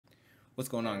What's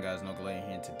going on, guys? Nogalay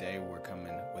here. Today we're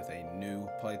coming with a new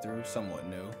playthrough, somewhat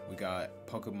new. We got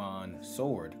Pokemon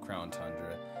Sword Crown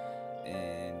Tundra,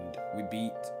 and we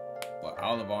beat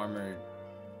Olive Armor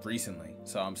recently.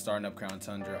 So I'm starting up Crown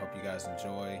Tundra. Hope you guys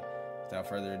enjoy. Without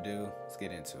further ado, let's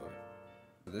get into it.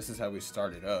 So this is how we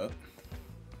started up.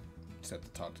 Just have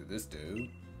to talk to this dude.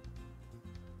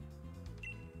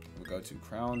 We'll go to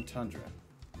Crown Tundra.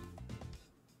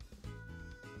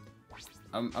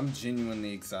 I'm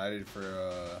genuinely excited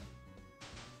for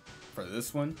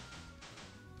this one,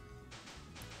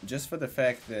 just for the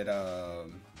fact that I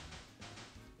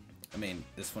mean,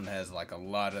 this one has like a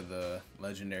lot of the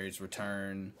legendaries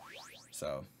return,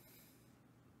 so,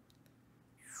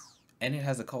 and it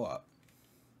has a co-op.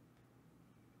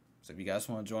 So if you guys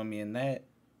want to join me in that,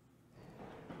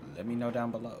 let me know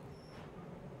down below.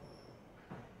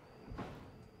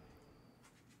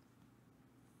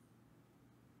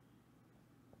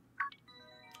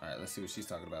 Alright, let's see what she's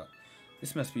talking about.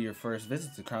 This must be your first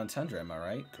visit to Crown Tundra, am I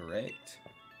right? Correct.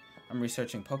 I'm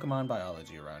researching Pokemon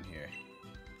biology around here.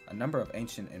 A number of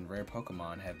ancient and rare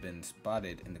Pokemon have been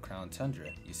spotted in the Crown Tundra,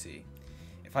 you see.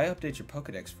 If I update your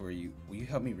Pokedex for you, will you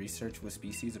help me research what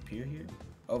species appear here?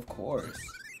 Of course.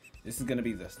 This is going to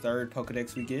be the third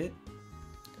Pokedex we get.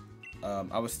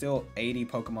 I was still 80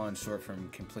 Pokemon short from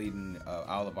completing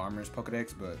Olive Armor's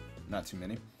Pokedex, but not too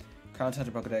many. Crown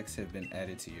Tundra Pokedex have been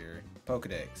added to your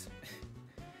Pokedex.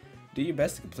 Do your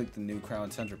best to complete the new Crown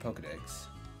Tundra Pokedex.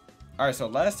 Alright, so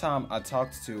last time I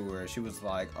talked to her, she was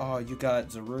like, oh, you got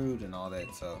Zarude and all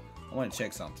that, so I want to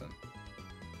check something.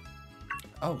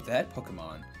 Oh, that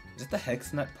Pokemon. Is it the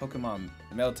Hexnut Pokemon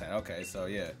Meltan? Okay, so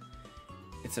yeah.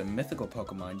 It's a mythical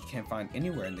Pokemon you can't find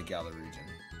anywhere in the Galar region.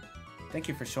 Thank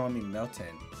you for showing me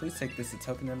Meltan. Please take this as a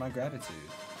token of my gratitude.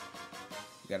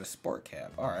 You got a sport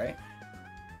cap. Alright.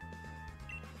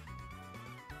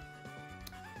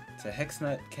 It's a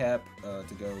Hexnut cap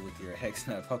to go with your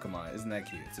Hexnut Pokemon. Isn't that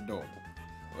cute? It's adorable.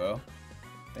 Well,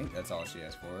 I think that's all she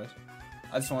has for us.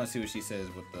 I just want to see what she says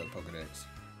with the Pokedex.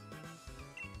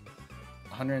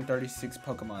 136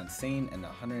 Pokemon seen and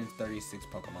 136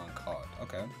 Pokemon caught.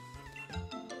 Okay.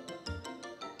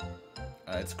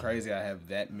 It's crazy I have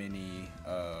that many,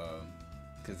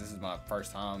 because this is my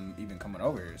first time even coming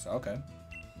over here, so okay.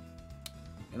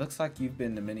 It looks like you've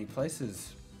been to many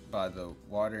places by the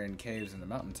water and caves and the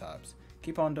mountaintops.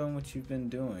 Keep on doing what you've been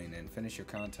doing and finish your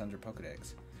Crown Tundra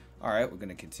Pokedex. Alright, we're going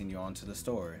to continue on to the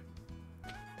story.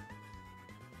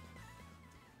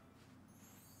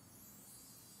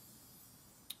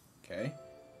 Okay,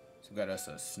 so we got us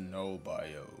a snow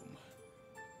biome.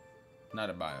 Not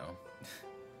a biome.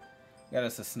 Got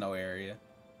us a snow area.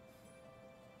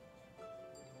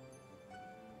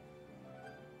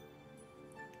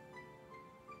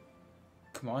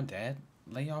 Come on, Dad.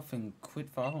 Lay off and quit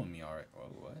following me, alright? Oh,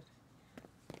 what?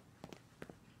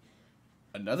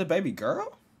 Another baby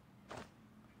girl?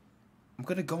 I'm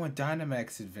gonna go on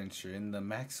Dynamax adventure in the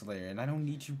Max Lair, and I don't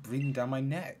need you breathing down my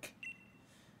neck.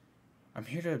 I'm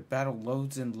here to battle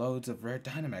loads and loads of rare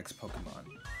Dynamax Pokemon.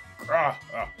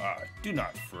 Do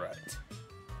not fret.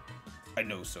 I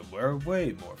know somewhere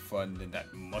way more fun than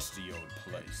that musty old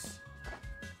place.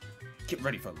 Get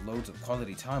ready for loads of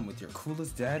quality time with your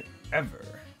coolest dad ever.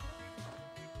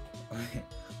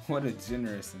 What a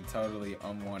generous and totally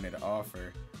unwanted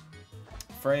offer.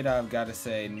 Afraid I've got to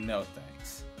say no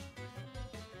thanks.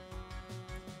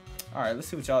 Alright, let's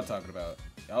see what y'all talking about.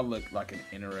 Y'all look like an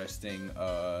interesting,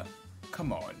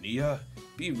 come on, Nia.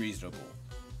 Be reasonable.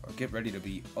 Or get ready to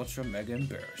be ultra mega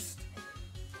embarrassed.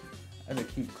 I gotta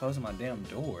keep closing my damn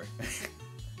door.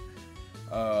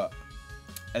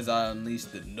 As I unleash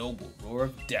the noble roar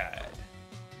of Dad.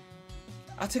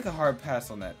 I'll take a hard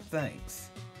pass on that, thanks.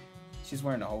 She's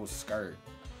wearing a whole skirt.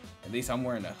 At least I'm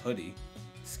wearing a hoodie.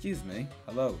 Excuse me.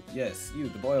 Hello. Yes, you,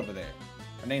 the boy over there.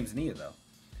 Her name's Nia, though.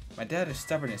 My dad is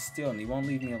stubborn as steel and he won't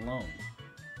leave me alone.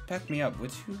 Pack me up,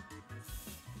 would you?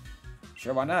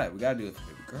 Sure, why not? We gotta do it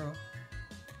for baby girl.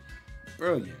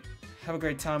 Brilliant. Have a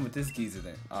great time with this geezer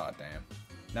then. Aw, damn.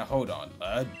 Now hold on,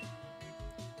 lad.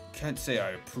 Can't say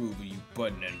I approve of you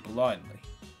butting in blindly.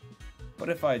 But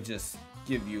if I just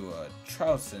give you a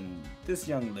trouse and this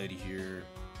young lady here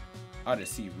ought to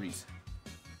see reason.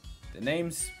 The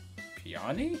name's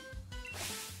Peony?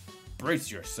 Brace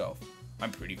yourself.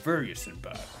 I'm pretty furious in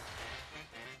battle.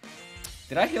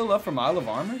 Did I heal up from Olive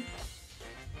Armor?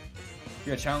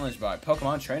 You're challenged by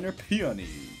Pokemon Trainer Peony.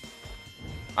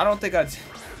 I don't think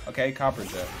okay, Copper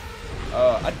Jet.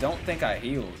 I don't think I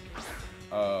healed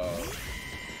at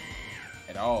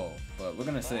all, but we're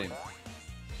gonna see.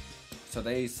 So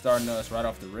they starting us right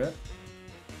off the rip.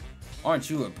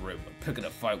 Aren't you a brave one, picking a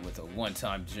fight with a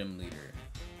one-time gym leader?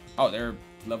 Oh, they're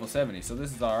level 70, so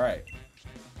this is alright.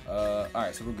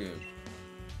 Alright, so we're good.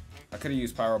 I could have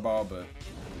used Power Ball, but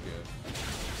we're good.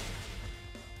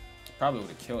 Probably would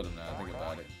have killed him now, I think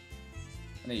about it.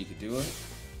 I know you could do it.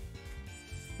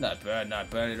 Not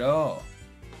bad at all.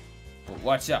 But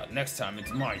watch out, next time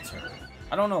it's my turn.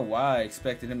 I don't know why I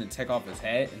expected him to take off his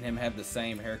hat and him have the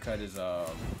same haircut as, Oh,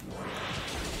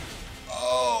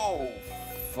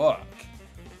 fuck.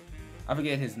 I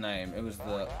forget his name. It was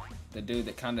the dude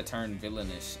that kind of turned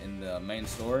villainish in the main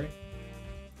story.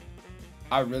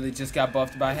 I really just got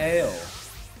buffed by hell.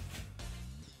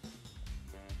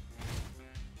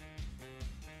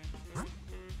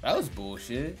 That was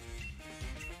bullshit.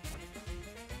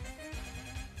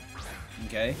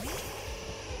 Okay.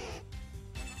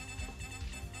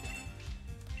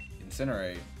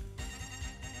 Incinerate.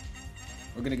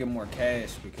 We're gonna get more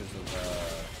cash because of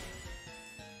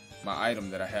my item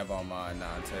that I have on my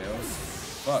Ninetales.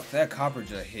 Fuck, that copper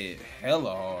just hit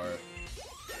hella hard.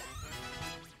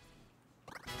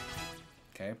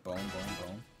 Okay, boom, boom,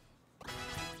 boom.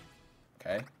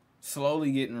 Okay.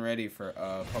 Slowly getting ready for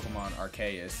Pokemon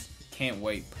Arceus. Can't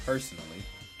wait personally.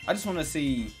 I just want to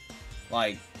see,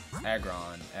 like,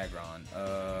 Aggron.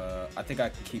 I think I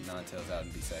can keep Ninetales out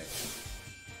and be safe.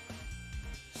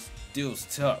 Still's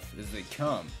tough as they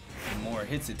come. The more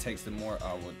hits it takes, the more.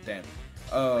 Oh well, damn.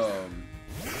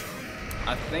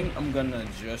 I think I'm gonna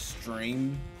just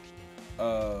stream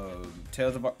not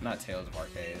Tales of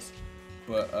Arceus,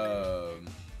 but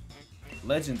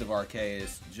Legends of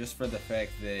Arceus, just for the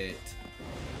fact that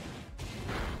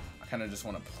I kind of just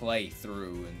want to play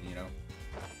through, and you know.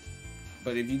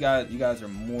 But if you guys are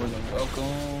more than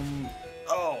welcome.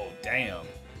 Oh damn,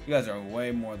 you guys are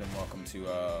way more than welcome to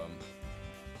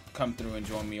come through and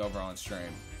join me over on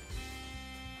stream.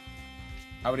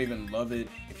 I would even love it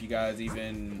if you guys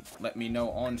even let me know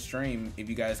on stream if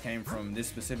you guys came from this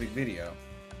specific video.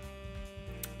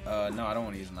 No, I don't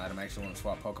want to use an item. I actually want to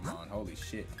swap Pokemon. Holy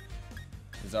shit.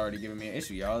 This is already giving me an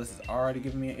issue, y'all. This is already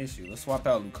giving me an issue. Let's swap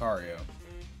out Lucario.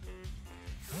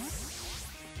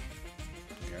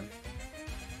 Okay.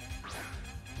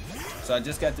 So I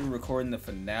just got through recording the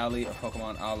finale of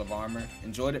Pokemon Olive Armor.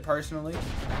 Enjoyed it personally.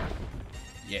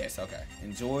 Yes, okay.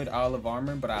 Enjoyed Olive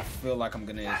Armor, but I feel like I'm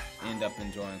gonna end up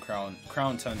enjoying Crown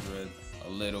Tundra a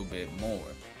little bit more.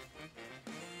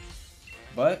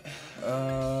 But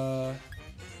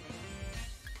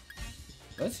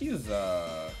let's use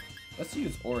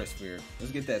Aura Sphere.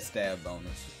 Let's get that stab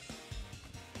bonus.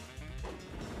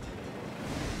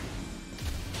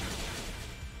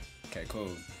 Okay,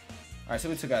 cool. Alright, so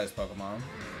we took out his Pokemon.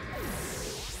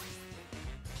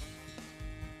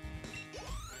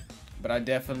 But I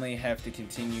definitely have to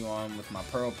continue on with my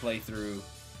Pearl playthrough.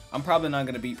 I'm probably not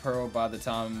going to beat Pearl by the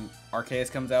time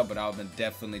Arceus comes out, but I'll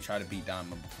definitely try to beat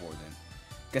Diamond before then.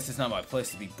 Guess it's not my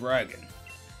place to be bragging.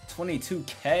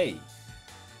 22K!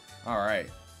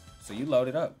 Alright, so you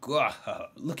loaded up.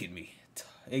 Look at me,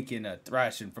 taking a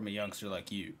thrashing from a youngster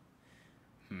like you.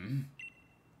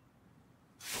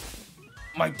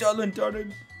 My darling daughter,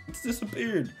 it's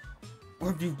disappeared.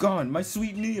 Where have you gone, my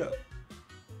sweet Nia?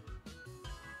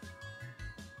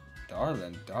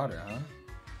 Darling daughter, huh?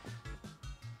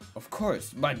 Of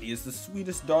course, my Nia's the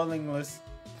sweetest, darlingless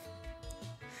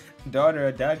daughter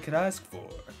a dad could ask for.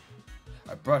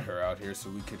 I brought her out here so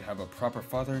we could have a proper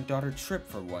father and daughter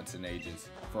trip for one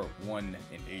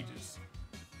in ages.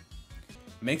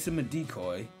 Makes him a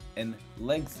decoy and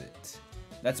legs it.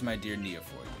 That's my dear Nia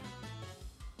for you.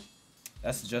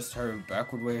 That's just her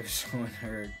backward way of showing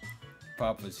her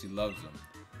papa she loves him.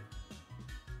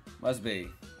 Must be.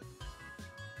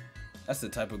 That's the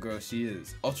type of girl she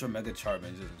is. Ultra mega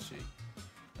charming, isn't she?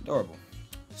 Adorable.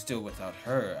 Still, without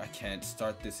her, I can't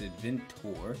start this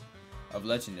adventure of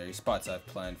legendary spots I've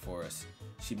planned for us.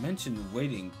 She mentioned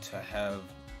waiting to have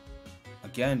a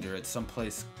gander at some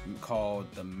place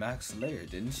called the Max Lair,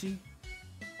 didn't she?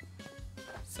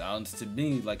 Sounds to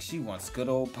me like she wants good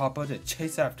old Papa to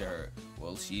chase after her.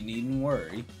 Well, she needn't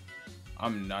worry.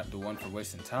 I'm not the one for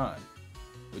wasting time.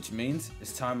 Which means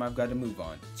it's time I've got to move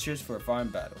on. Cheers for a fine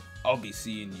battle. I'll be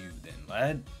seeing you then,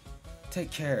 lad. Take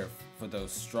care of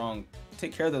those strong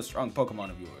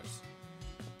Pokemon of yours.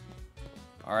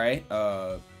 Alright,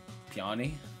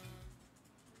 Peony.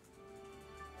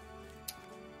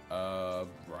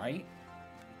 Right?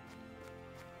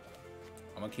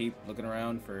 I'm gonna keep looking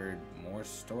around for more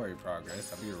story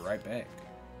progress. I'll be right back.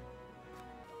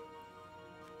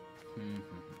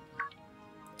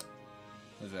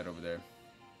 What's that over there?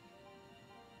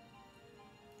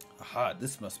 Aha,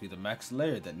 this must be the Max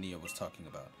Lair that Nia was talking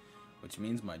about. Which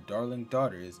means my darling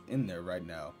daughter is in there right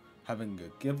now, having a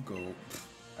give go.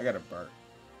 I got a burp.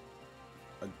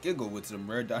 a giggle with some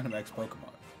rare Dynamax Pokemon.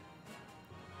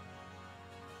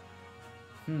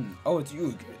 Oh, it's you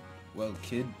again. Well,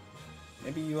 kid,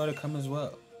 maybe you ought to come as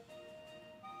well.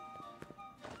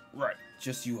 Right,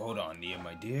 just you hold on, Nia,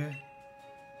 my dear.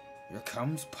 Here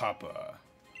comes Papa.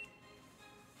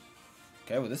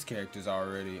 Okay, well, this character's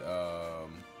already, a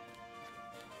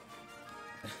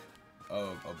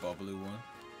bubbly one.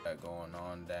 Got going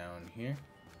on down here.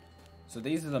 So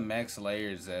these are the max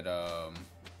layers that, are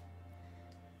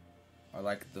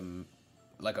like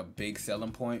a big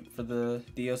selling point for the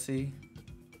DLC.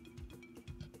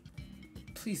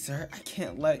 Please, sir, I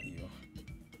can't let you.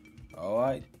 Oh,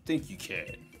 I think you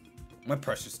can. My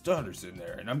precious daughter's in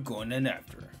there, and I'm going in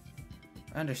after her.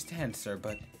 I understand, sir,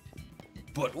 but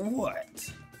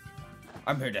what?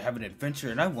 I'm here to have an adventure,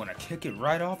 and I want to kick it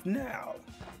right off now.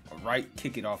 Right,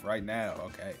 kick it off right now,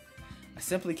 okay. I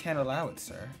simply can't allow it,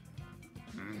 sir.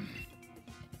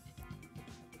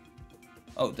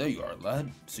 Oh, there you are,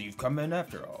 lad. So you've come in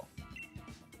after all.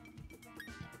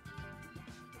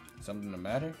 Something the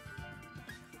matter?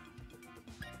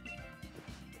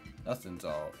 Nothing's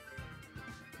all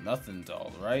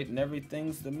right, and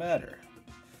everything's the matter.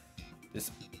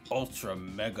 This ultra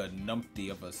mega numpty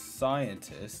of a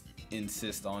scientist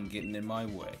insists on getting in my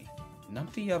way.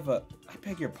 Numpty of a... I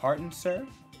beg your pardon, sir?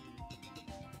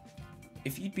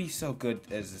 If you'd be so good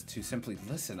as to simply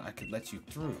listen, I could let you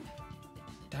through.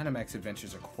 Dynamax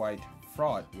adventures are quite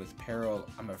fraught with peril,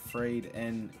 I'm afraid,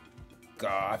 and...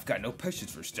 God, I've got no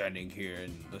patience for standing here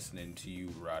and listening to you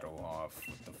rattle off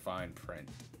with the fine print.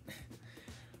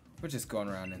 We're just going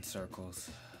around in circles.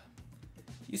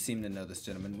 You seem to know this,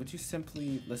 gentleman. Would you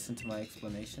simply listen to my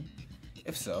explanation?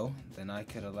 If so, then I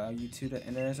could allow you two to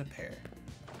enter as a pair.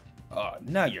 Ah,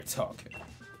 now you're talking.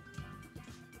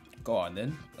 Go on,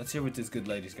 then. Let's hear what this good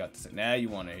lady's got to say. Now you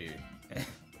want to hear.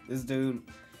 This dude,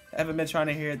 I haven't been trying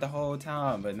to hear it the whole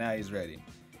time, but now he's ready.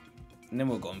 And then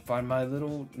we'll go and find my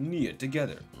little Nia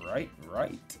together. Right?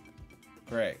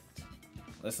 Correct.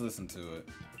 Let's listen to it.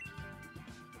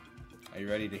 Are you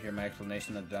ready to hear my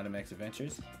explanation of the Dynamax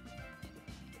adventures?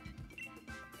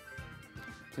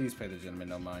 Please pay the gentleman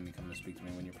no mind and come and speak to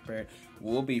me when you're prepared.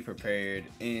 We'll be prepared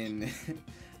in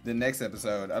the next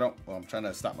episode. I'm trying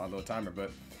to stop my little timer,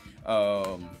 but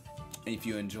if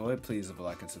you enjoy, please leave a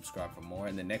like and subscribe for more.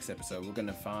 In the next episode, we're going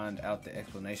to find out the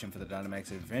explanation for the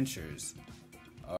Dynamax adventures.